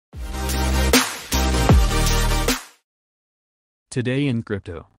Today in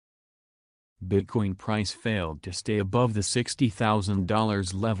crypto, Bitcoin price failed to stay above the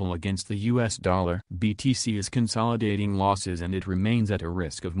 $60,000 level against the US dollar. BTC is consolidating losses and it remains at a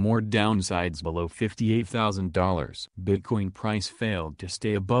risk of more downsides below $58,000. Bitcoin price failed to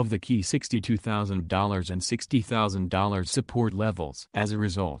stay above the key $62,000 and $60,000 support levels. As a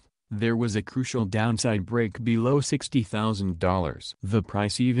result, there was a crucial downside break below $60,000. The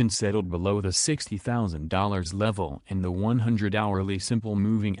price even settled below the $60,000 level and the 100-hourly simple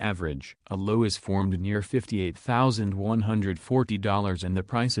moving average. A low is formed near $58,140 and the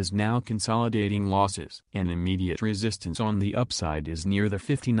price is now consolidating losses. An immediate resistance on the upside is near the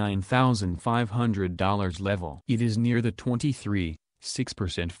 $59,500 level. It is near the 23.6%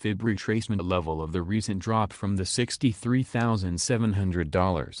 fib retracement level of the recent drop from the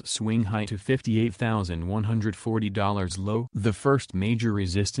 $63,700 swing high to $58,140 low. The first major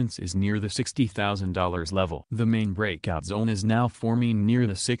resistance is near the $60,000 level. The main breakout zone is now forming near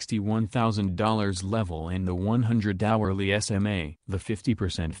the $61,000 level and the 100-hourly SMA. The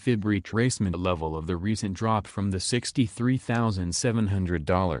 50% fib retracement level of the recent drop from the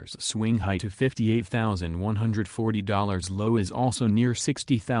 $63,700 swing high to $58,140 low is also near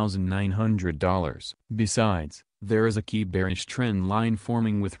 $60,900. Besides, there is a key bearish trend line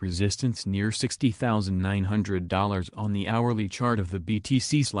forming with resistance near $60,900 on the hourly chart of the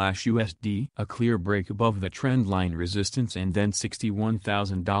BTCUSD. A clear break above the trend line resistance and then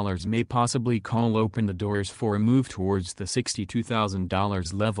 $61,000 may possibly call open the doors for a move towards the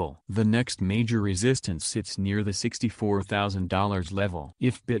 $62,000 level. The next major resistance sits near the $64,000 level.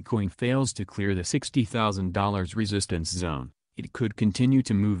 If Bitcoin fails to clear the $60,000 resistance zone, it could continue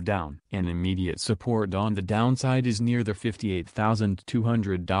to move down. An immediate support on the downside is near the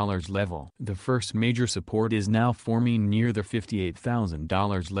 $58,200 level. The first major support is now forming near the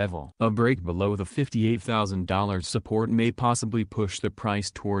 $58,000 level. A break below the $58,000 support may possibly push the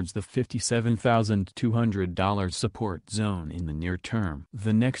price towards the $57,200 support zone in the near term.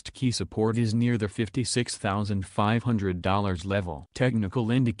 The next key support is near the $56,500 level.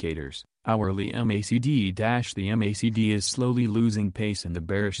 Technical indicators. Hourly MACD. The MACD is slowly losing pace in the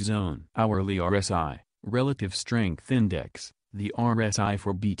bearish zone. Hourly RSI, Relative Strength Index. The RSI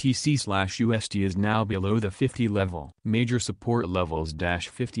for BTC/USD is now below the 50 level. Major support levels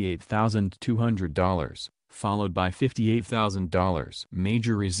 $58,200, followed by $58,000.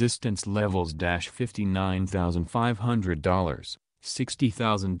 Major resistance levels $59,500,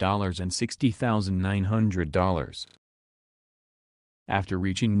 $60,000 and $60,900. After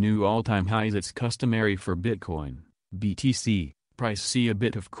reaching new all-time highs, it's customary for Bitcoin, BTC, price see a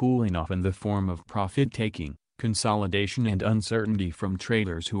bit of cooling off in the form of profit-taking, consolidation and uncertainty from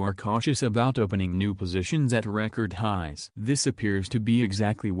traders who are cautious about opening new positions at record highs. This appears to be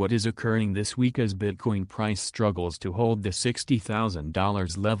exactly what is occurring this week as Bitcoin price struggles to hold the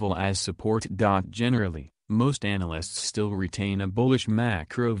 $60,000 level as support. Generally, most analysts still retain a bullish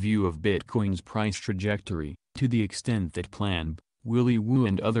macro view of Bitcoin's price trajectory, to the extent that Plan B, Willy Woo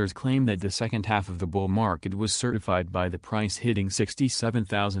and others claim that the second half of the bull market was certified by the price hitting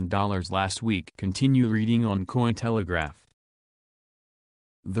 $67,000 last week. Continue reading on Cointelegraph.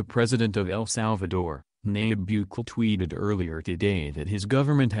 The president of El Salvador, Nayib Bukele, tweeted earlier today that his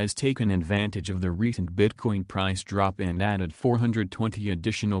government has taken advantage of the recent Bitcoin price drop and added 420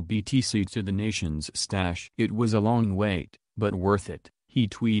 additional BTC to the nation's stash. "It was a long wait, but worth it," he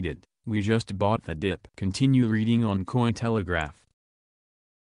tweeted. "We just bought the dip." Continue reading on Cointelegraph.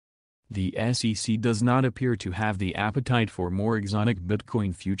 The SEC does not appear to have the appetite for more exotic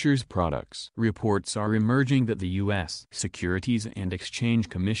Bitcoin futures products. Reports are emerging that the U.S. Securities and Exchange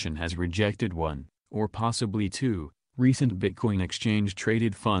Commission has rejected one, or possibly two, recent Bitcoin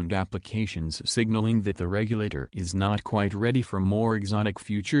exchange-traded fund applications, signaling that the regulator is not quite ready for more exotic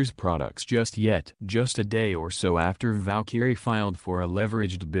futures products just yet. Just a day or so after Valkyrie filed for a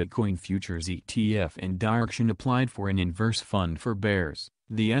leveraged Bitcoin futures ETF and Direction applied for an inverse fund for bears,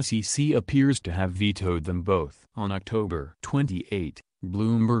 the SEC appears to have vetoed them both. On October 28,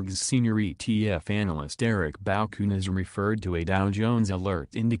 Bloomberg's senior ETF analyst Eric Balchunas referred to a Dow Jones alert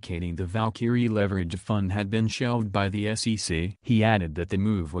indicating the Valkyrie leverage fund had been shelved by the SEC. He added that the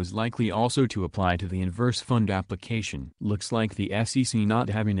move was likely also to apply to the inverse fund application. Looks like the SEC not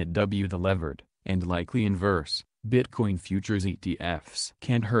having it the levered, and likely inverse, Bitcoin futures ETFs.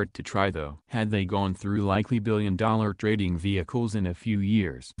 Can't hurt to try though. Had they gone through likely billion-dollar trading vehicles in a few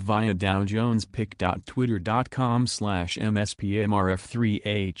years. Via Dow Jones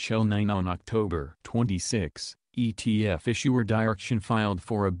pic.twitter.com/MSPMRF3HL9 on October 26, ETF issuer Direction filed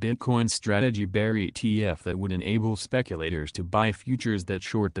for a Bitcoin strategy bear ETF that would enable speculators to buy futures that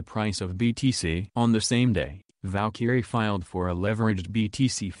short the price of BTC. On the same day, Valkyrie filed for a leveraged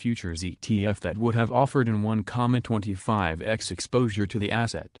BTC futures ETF that would have offered an 1.25x exposure to the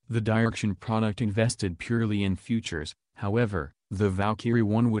asset. The direction product invested purely in futures. However, the Valkyrie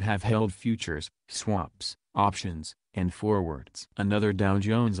one would have held futures, swaps, options, and forwards. Another Dow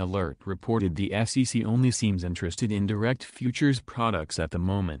Jones alert reported the SEC only seems interested in direct futures products at the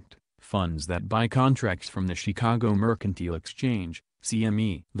moment, funds that buy contracts from the Chicago Mercantile Exchange,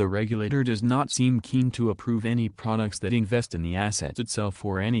 CME. The regulator does not seem keen to approve any products that invest in the asset itself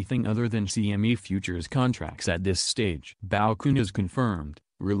or anything other than CME futures contracts at this stage. BTCUSD confirmed.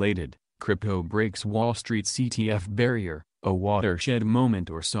 Related, crypto breaks Wall Street's ETF barrier, a watershed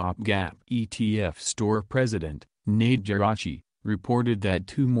moment or stopgap. ETF store president, Nate Geraci, reported that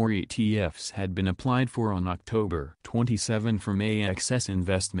 2 more ETFs had been applied for on October 27 from AXS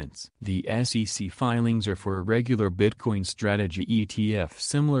Investments. The SEC filings are for a regular Bitcoin strategy ETF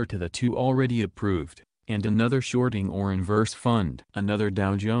similar to the 2 already approved, and another shorting or inverse fund. Another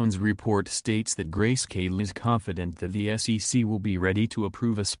Dow Jones report states that Grayscale is confident that the SEC will be ready to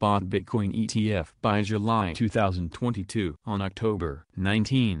approve a spot Bitcoin ETF by July 2022. On October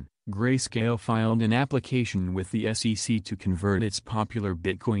 19, Grayscale filed an application with the SEC to convert its popular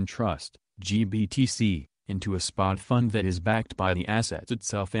Bitcoin trust, GBTC, into a spot fund that is backed by the asset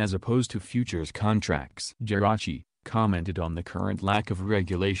itself as opposed to futures contracts. Geraci commented on the current lack of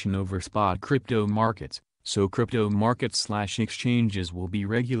regulation over spot crypto markets, so crypto markets/exchanges will be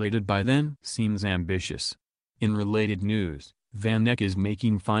regulated by then. Seems ambitious. In related news, VanEck is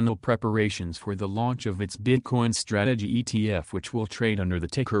making final preparations for the launch of its Bitcoin strategy ETF, which will trade under the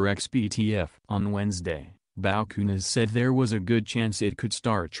ticker XBTF. On Wednesday, BTCUSD said there was a good chance it could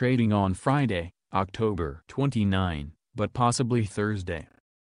start trading on Friday, October 29, but possibly Thursday.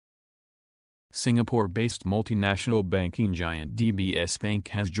 Singapore-based multinational banking giant DBS Bank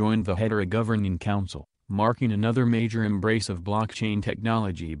has joined the Hedera Governing Council, marking another major embrace of blockchain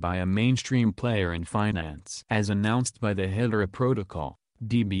technology by a mainstream player in finance. As announced by the Hedera protocol,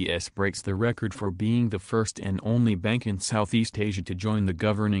 DBS breaks the record for being the first and only bank in Southeast Asia to join the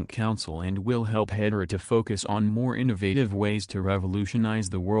Governing Council and will help Hedera to focus on more innovative ways to revolutionize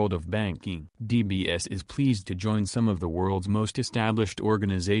the world of banking. DBS is pleased to join some of the world's most established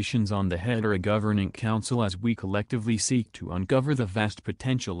organizations on the Hedera Governing Council as we collectively seek to uncover the vast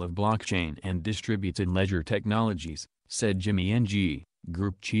potential of blockchain and distributed ledger technologies, said Jimmy Ng,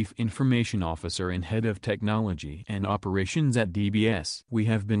 Group Chief Information Officer and Head of Technology and Operations at DBS. We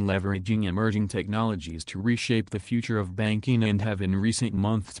have been leveraging emerging technologies to reshape the future of banking and have in recent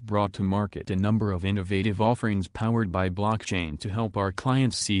months brought to market a number of innovative offerings powered by blockchain to help our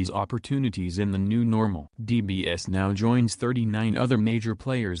clients seize opportunities in the new normal. DBS now joins 39 other major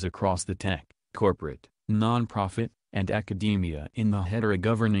players across the tech, corporate, nonprofit, and academia in the Hedera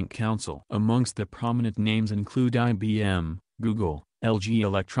Governing Council. Amongst the prominent names include IBM, Google, LG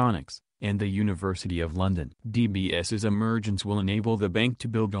Electronics, and the University of London. DBS's emergence will enable the bank to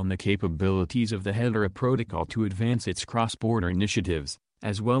build on the capabilities of the Hedera protocol to advance its cross-border initiatives,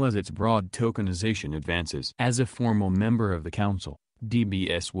 as well as its broad tokenization advances. As a formal member of the council,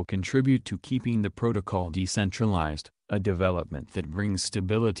 DBS will contribute to keeping the protocol decentralized, a development that brings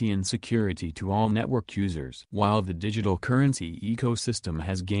stability and security to all network users. While the digital currency ecosystem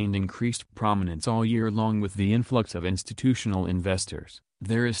has gained increased prominence all year long with the influx of institutional investors,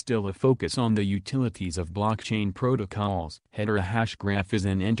 there is still a focus on the utilities of blockchain protocols. Hedera Hashgraph is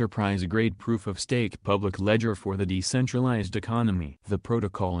an enterprise-grade proof-of-stake public ledger for the decentralized economy. The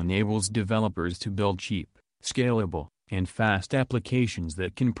protocol enables developers to build cheap, scalable, and fast applications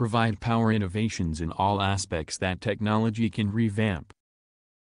that can provide power innovations in all aspects that technology can revamp.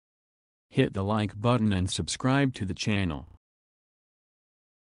 Hit the like button and subscribe to the channel.